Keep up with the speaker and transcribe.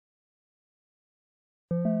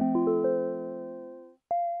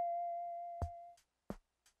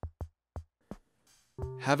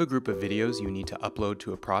Have a group of videos you need to upload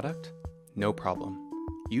to a product? No problem.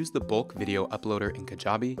 Use the bulk video uploader in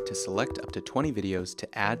Kajabi to select up to 20 videos to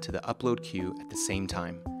add to the upload queue at the same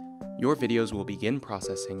time. Your videos will begin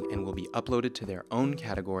processing and will be uploaded to their own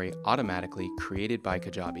category automatically created by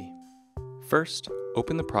Kajabi. First,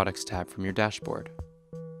 open the Products tab from your dashboard.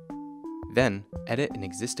 Then, edit an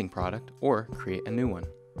existing product or create a new one.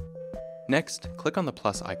 Next, click on the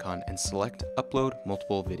plus icon and select Upload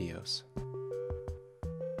Multiple Videos.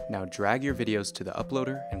 Now drag your videos to the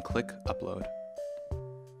uploader and click Upload.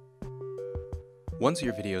 Once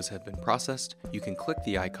your videos have been processed, you can click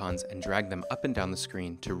the icons and drag them up and down the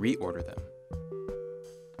screen to reorder them.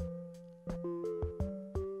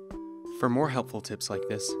 For more helpful tips like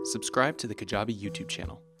this, subscribe to the Kajabi YouTube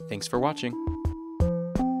channel. Thanks for watching!